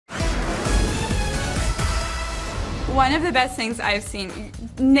One of the best things I've seen,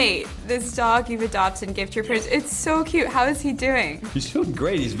 Nate, this dog you've adopted and gave to your parents, it's so cute. How is he doing? He's doing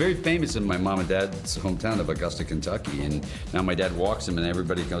great. He's very famous in my mom and dad's hometown of Augusta, Kentucky. And now my dad walks him and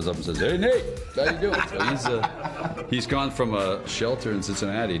everybody comes up and says, "Hey, Nate, how you doing?" So he's gone from a shelter in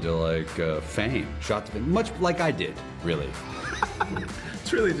Cincinnati to like fame, shot to fame, much like I did, really.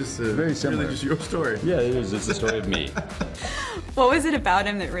 It's really just very similar. Really just your story. Yeah, it is. It's the story of me. What was it about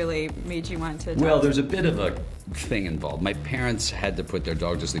him that really made you want to adopt? Well, there's a bit of a thing involved. My parents had to put their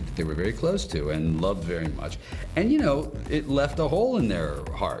dog to sleep that they were very close to and loved very much. And, you know, it left a hole in their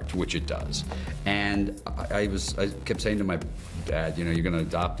heart, which it does. And I kept saying to my dad, you know, you're going to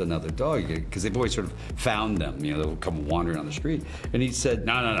adopt another dog, because they've always sort of found them, you know, they'll come wandering on the street. And he said,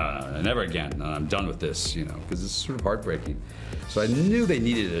 no, never again. No, I'm done with this, you know, because it's sort of heartbreaking. So I knew they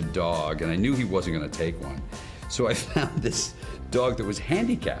needed a dog, and I knew he wasn't going to take one. So I found this dog that was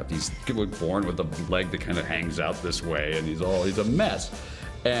handicapped. He's born with a leg that kind of hangs out this way, and he's a mess.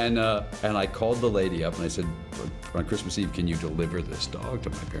 And I called the lady up and I said, on Christmas Eve, can you deliver this dog to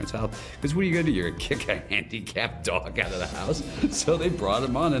my parents' house? Because what are you going to do? You're going to kick a handicapped dog out of the house? So they brought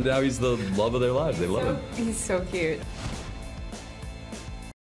him on, and now he's the love of their lives. They love him. He's so cute.